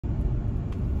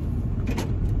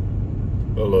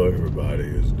Hello everybody,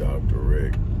 it's Dr.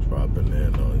 Rick dropping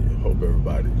in on you. Hope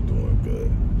everybody's doing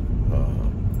good.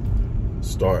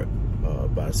 Start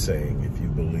by saying if you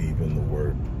believe in the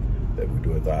work that we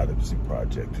do at the Odyssey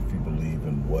Project, if you believe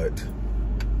in what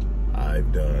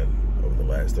I've done over the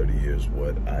last 30 years,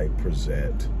 what I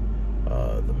present,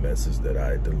 the message that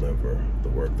I deliver, the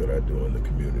work that I do in the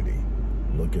community,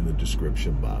 look in the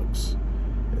description box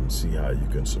and see how you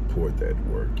can support that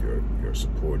work. Your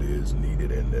support is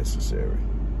needed and necessary.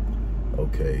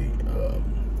 Okay,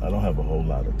 I don't have a whole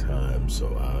lot of time,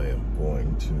 so I am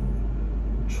going to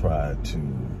try to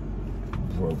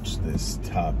broach this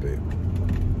topic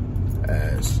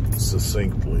as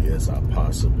succinctly as I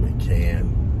possibly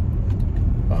can.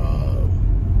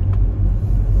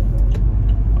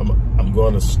 I'm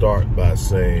going to start by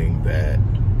saying that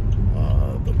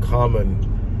the common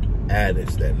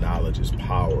adage that knowledge is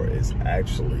power is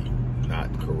actually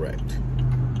not correct.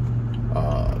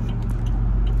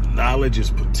 Knowledge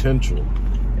is potential,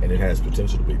 and it has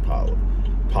potential to be power.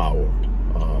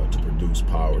 To produce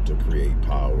power, to create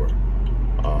power,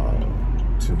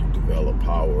 to develop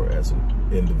power as an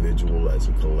individual, as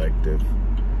a collective,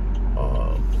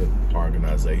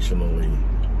 organizationally,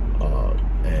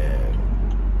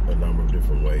 and a number of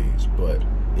different ways. But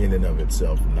in and of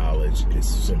itself, knowledge is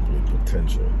simply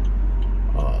potential.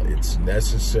 It's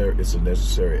necessary. It's a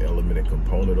necessary element and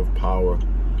component of power.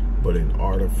 But in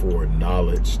order for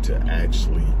knowledge to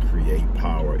actually create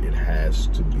power, it has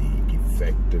to be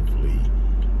effectively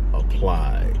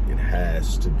applied. It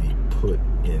has to be put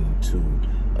into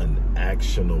an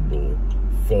actionable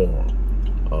form.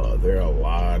 There are a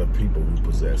lot of people who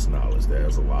possess knowledge.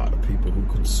 There's a lot of people who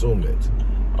consume it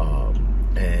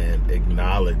and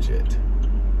acknowledge it.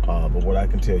 But what I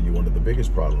can tell you, one of the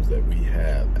biggest problems that we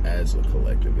have as a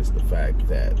collective is the fact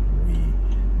that we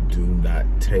do not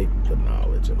take the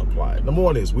knowledge and apply it. Number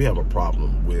one is we have a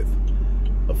problem with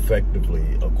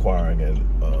effectively acquiring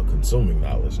and consuming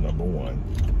knowledge, number one.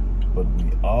 But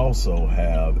we also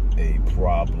have a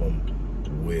problem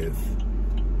with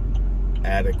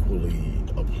adequately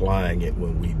applying it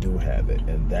when we do have it.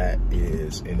 And that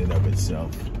is in and of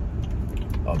itself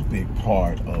a big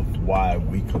part of why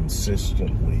we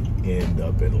consistently end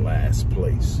up in last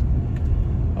place.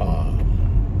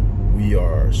 We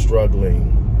are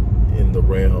struggling in the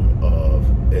realm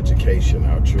of education.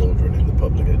 Our children in the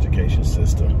public education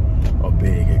system are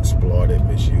being exploited,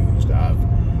 misused. I've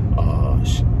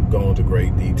gone to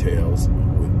great details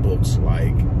with books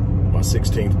like my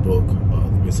 16th book, The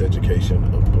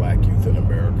Miseducation of Black Youth in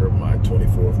America, my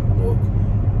 24th book,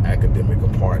 Academic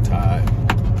Apartheid.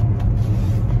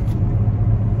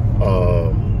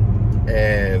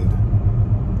 And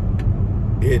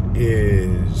it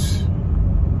is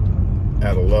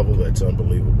at a level that's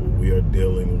unbelievable. We are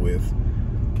dealing with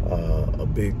a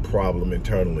big problem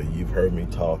internally. You've heard me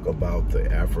talk about the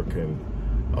African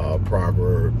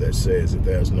proverb that says if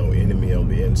there's no enemy on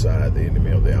the inside, the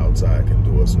enemy on the outside can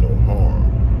do us no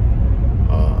harm.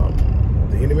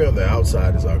 The enemy on the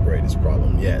outside is our greatest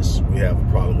problem. Yes, we have a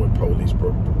problem with police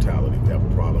brutality. We have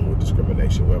a problem with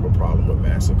discrimination. We have a problem with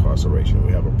mass incarceration.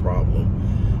 We have a problem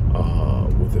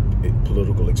with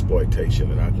political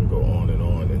exploitation, and I can go on and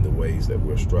on in the ways that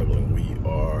we're struggling. We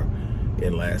are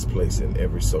in last place in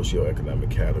every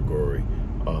socioeconomic category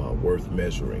worth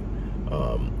measuring.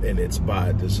 And it's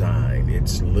by design.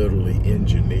 It's literally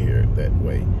engineered that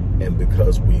way. And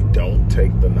because we don't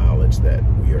take the knowledge that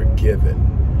we are given,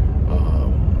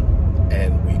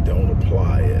 and we don't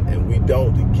apply it, and we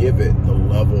don't give it the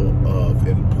level of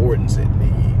importance it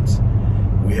needs,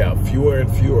 we have fewer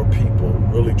and fewer people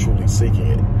really truly seeking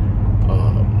it.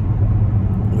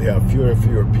 We have fewer and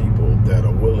fewer people that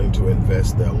are willing to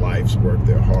invest their life's work,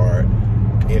 their hard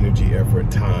energy,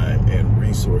 effort, time, and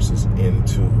resources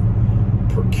into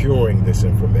procuring this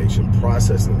information,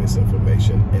 processing this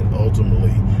information, and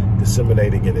ultimately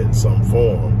disseminating it in some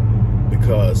form,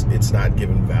 because it's not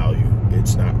given value,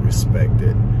 it's not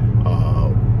respected.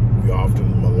 We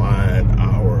often malign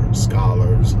our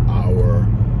scholars, our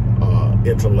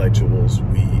intellectuals.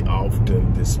 We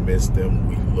often dismiss them.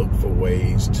 We look for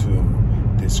ways to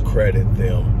discredit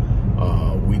them.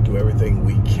 We do everything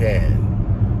we can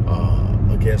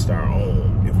against our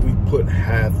own. If we put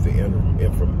half the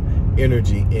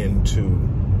energy into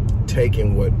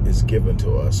taking what is given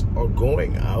to us, or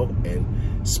going out and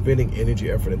spending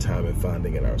energy, effort, and time and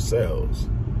finding it ourselves,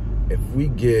 if we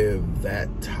give that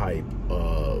type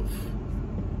of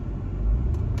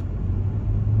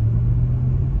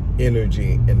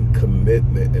energy and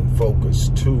commitment and focus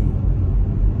to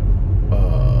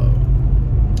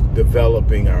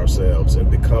developing ourselves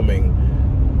and becoming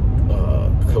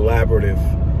collaborative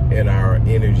and our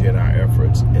energy and our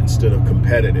efforts instead of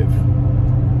competitive,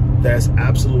 there's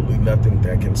absolutely nothing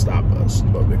that can stop us.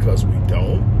 But because we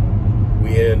don't,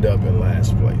 we end up in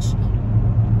last place.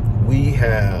 We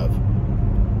have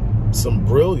some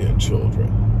brilliant children,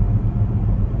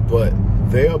 but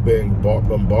they are being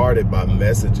bombarded by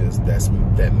messages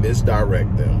that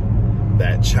misdirect them,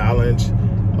 that challenges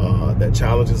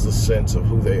a sense of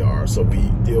who they are. So we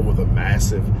deal with a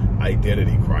massive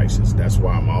identity crisis. That's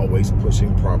why I'm always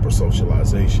pushing proper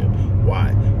socialization.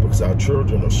 Why? Because our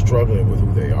children are struggling with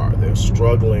who they are. They're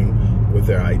struggling with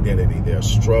their identity. They're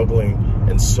struggling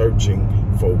and searching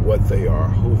for what they are,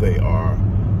 who they are,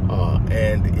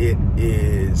 and it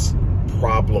is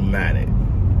problematic.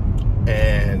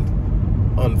 And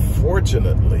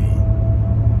unfortunately,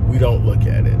 we don't look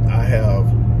at it. I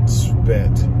have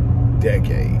spent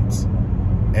decades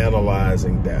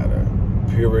analyzing data,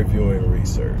 peer reviewing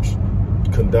research,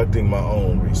 conducting my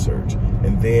own research,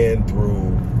 and then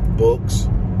through books,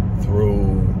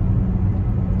 through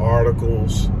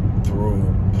articles,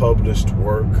 through published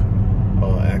work,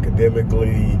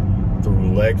 academically,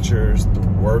 through lectures,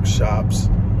 through workshops,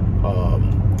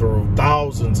 through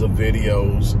thousands of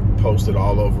videos posted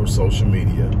all over social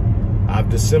media, I've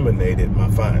disseminated my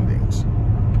findings.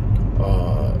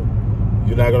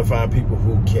 You're not going to find people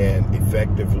who can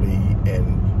effectively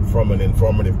and from an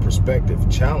informative perspective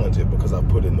challenge it, because I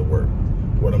put in the work.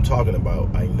 What I'm talking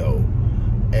about, I know.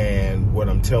 And what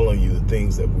I'm telling you, the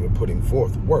things that we're putting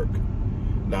forth work.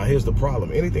 Now, here's the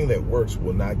problem. Anything that works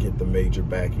will not get the major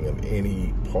backing of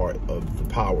any part of the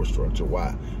power structure.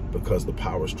 Why? Because the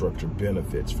power structure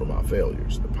benefits from our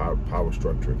failures. The power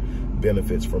structure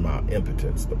benefits from our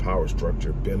impotence. The power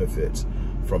structure benefits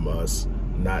from us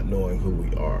not knowing who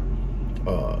we are.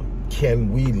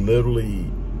 Can we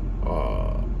literally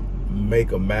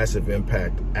make a massive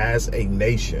impact as a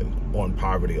nation on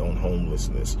poverty, on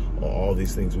homelessness, on all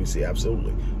these things we see?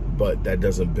 Absolutely. But that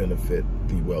doesn't benefit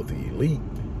the wealthy elite.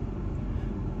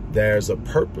 There's a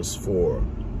purpose for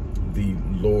the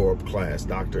lower class.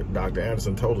 Dr.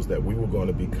 Anderson told us that we were going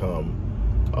to become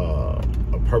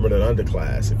a permanent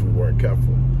underclass if we weren't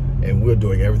careful. And we're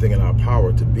doing everything in our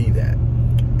power to be that.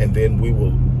 And then we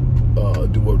will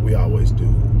do what we always do,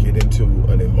 get into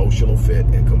an emotional fit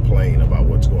and complain about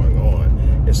what's going on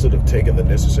instead of taking the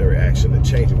necessary action to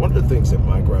change it. One of the things that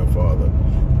my grandfather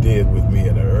did with me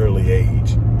at an early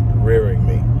age, rearing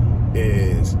me,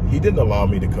 is he didn't allow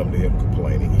me to come to him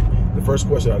complaining. The first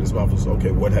question out of his mouth was,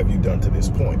 okay, what have you done to this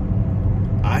point?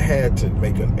 I had to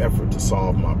make an effort to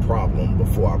solve my problem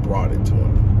before I brought it to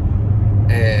him.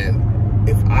 And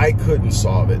if I couldn't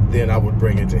solve it, then I would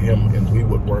bring it to him and we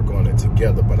would work on it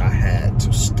together, but I had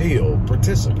to still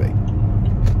participate.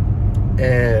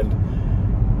 And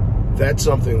that's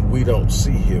something we don't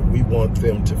see here. We want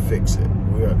them to fix it.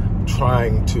 We're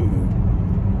trying to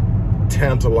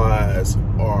tantalize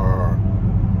or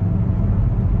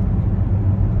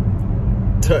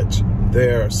touch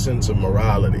their sense of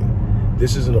morality.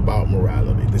 This isn't about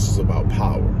morality. This is about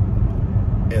power.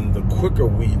 And the quicker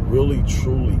we really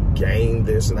truly gain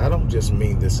this, and I don't just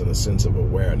mean this in a sense of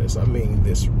awareness, I mean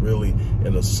this really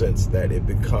in a sense that it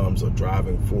becomes a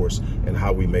driving force in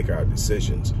how we make our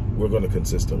decisions, we're going to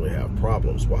consistently have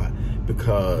problems. Why?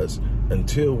 Because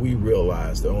until we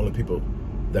realize the only people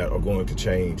that are going to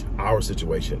change our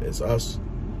situation is us,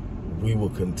 we will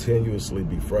continuously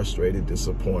be frustrated,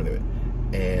 disappointed,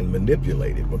 and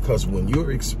manipulated. Because when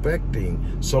you're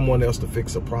expecting someone else to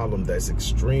fix a problem that's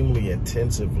extremely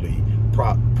intensively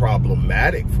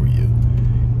problematic for you,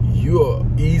 you're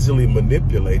easily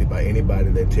manipulated by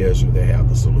anybody that tells you they have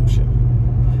the solution.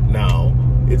 Now,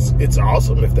 it's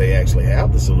awesome if they actually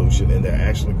have the solution and they're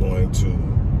actually going to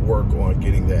work on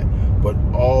getting that, but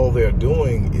all they're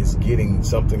doing is getting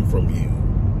something from you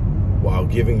while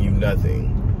giving you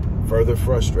nothing, further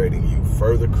frustrating you,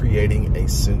 further creating a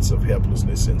sense of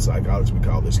helplessness. In psychology, we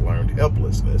call this learned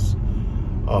helplessness.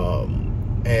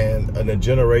 And a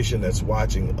generation that's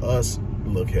watching us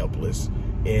look helpless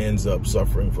ends up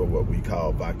suffering for what we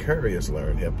call vicarious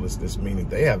learned helplessness, meaning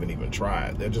they haven't even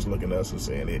tried. They're just looking at us and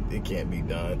saying, it can't be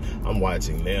done. I'm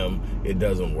watching them. It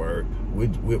doesn't work. We're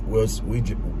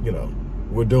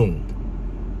doomed.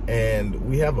 And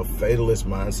we have a fatalist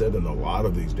mindset in a lot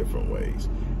of these different ways.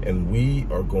 And we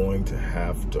are going to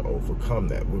have to overcome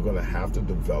that. We're going to have to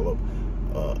develop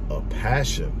a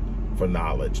passion for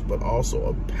knowledge, but also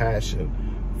a passion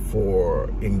for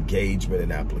engagement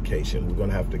and application. We're going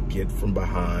to have to get from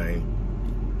behind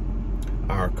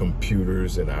our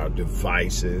computers and our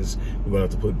devices. We're going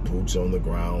to have to put boots on the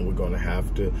ground. We're going to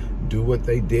have to do what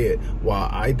they did. While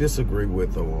I disagree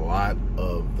with a lot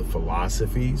of the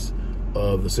philosophies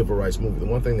of the civil rights movement,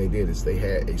 the one thing they did is they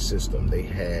had a system, they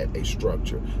had a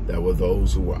structure. There were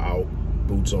those who were out,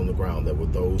 boots on the ground. There were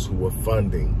those who were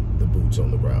funding the boots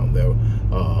on the ground.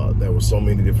 There were so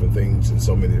many different things and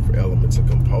so many different elements and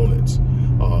components.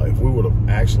 If we would have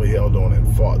actually held on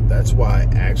and fought, that's why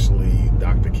actually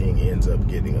Dr. King ends up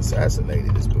getting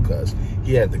assassinated, is because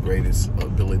he had the greatest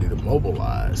ability to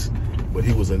mobilize, but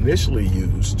he was initially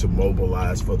used to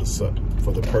mobilize for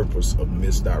the purpose of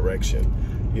misdirection.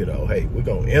 You know, hey, we're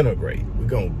going to integrate. We're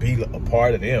going to be a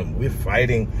part of them. We're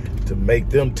fighting to make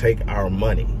them take our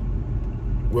money.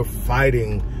 We're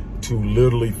fighting to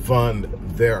literally fund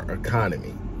their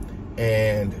economy.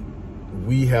 And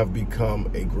we have become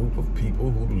a group of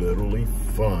people who literally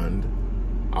fund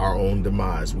our own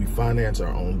demise. We finance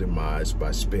our own demise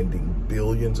by spending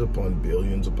billions upon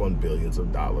billions upon billions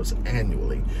of dollars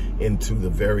annually into the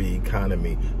very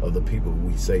economy of the people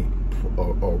we say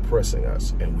are oppressing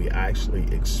us. And we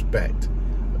actually expect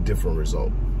a different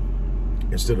result.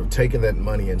 Instead of taking that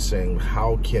money and saying,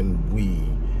 how can we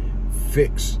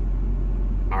fix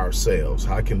ourselves?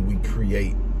 How can we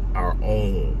create our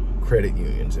own credit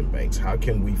unions and banks? How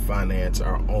can we finance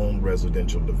our own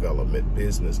residential development,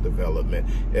 business development,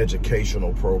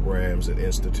 educational programs and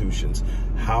institutions?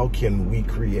 How can we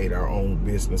create our own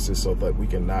businesses so that we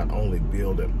can not only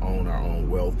build and own our own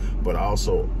wealth, but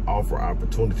also offer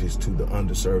opportunities to the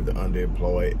underserved, the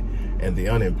underemployed, and the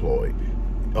unemployed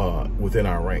within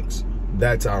our ranks?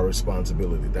 That's our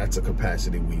responsibility. That's a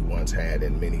capacity we once had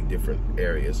in many different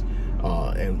areas,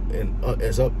 and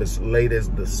as late as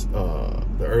the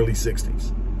early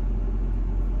 60s.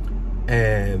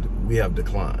 And we have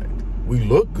declined. We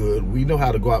look good. We know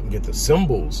how to go out and get the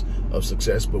symbols of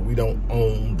success, but we don't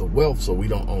own the wealth, so we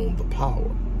don't own the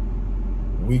power.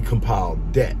 We compile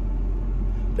debt.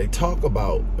 They talk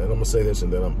about, and I'm going to say this,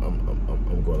 and then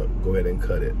I'm going to go ahead and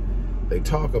cut it. They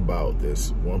talk about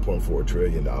this $1.4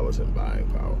 trillion in buying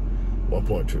power,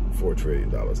 $1.4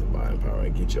 trillion in buying power,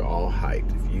 and get you all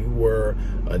hyped. If you were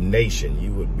a nation,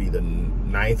 you would be the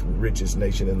 9th richest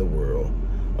nation in the world.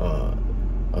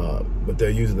 But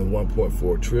they're using the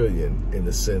 1.4 trillion in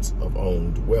the sense of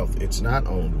owned wealth. It's not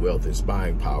owned wealth, it's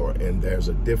buying power, and there's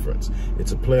a difference.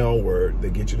 It's a play on word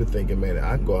that gets you to thinking, man,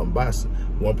 I can go out and buy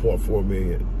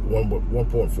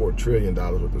 $1.4 trillion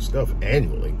worth of stuff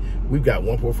annually. We've got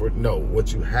 1.4. No,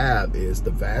 what you have is the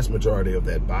vast majority of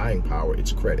that buying power.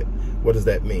 It's credit. What does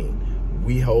that mean?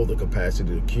 We hold the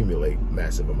capacity to accumulate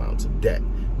massive amounts of debt,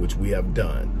 which we have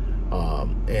done.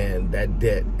 And that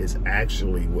debt is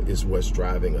actually what's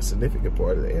driving a significant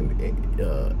part of the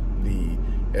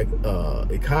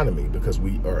economy, because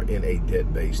we are in a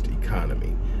debt-based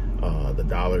economy. The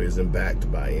dollar isn't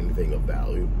backed by anything of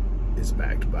value. It's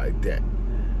backed by debt.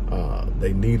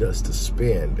 They need us to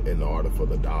spend in order for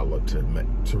the dollar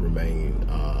to remain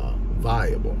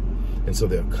viable. And so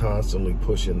they're constantly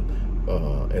pushing,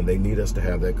 and they need us to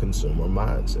have that consumer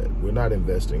mindset. We're not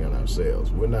investing in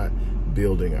ourselves. We're not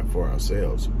building for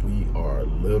ourselves. We are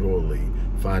literally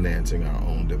financing our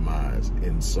own demise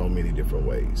in so many different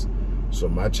ways. So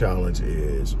my challenge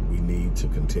is, we need to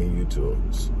continue to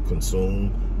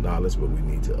consume knowledge, but we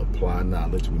need to apply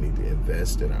knowledge. We need to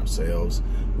invest in ourselves.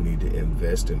 We need to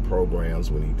invest in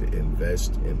programs. We need to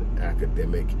invest in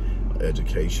academic,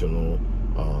 educational,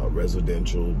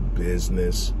 residential,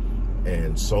 business,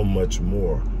 and so much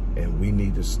more. And we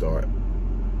need to start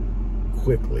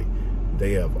quickly.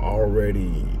 They have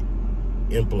already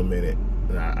implemented,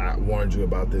 and I warned you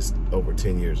about this over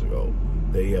 10 years ago.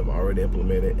 They have already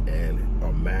implemented and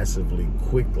are massively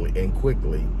quickly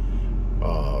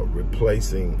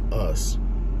replacing us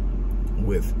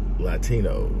with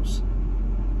Latinos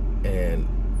and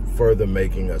further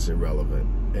making us irrelevant.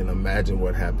 And imagine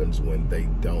what happens when they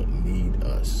don't need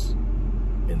us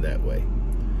in that way.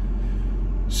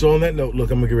 So on that note, look,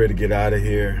 I'm gonna get ready to get out of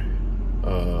here.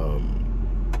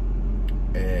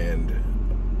 And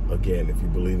again, if you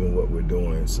believe in what we're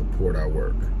doing, support our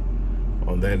work.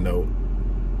 On that note,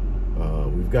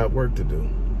 we've got work to do.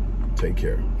 Take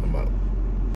care. I'm out.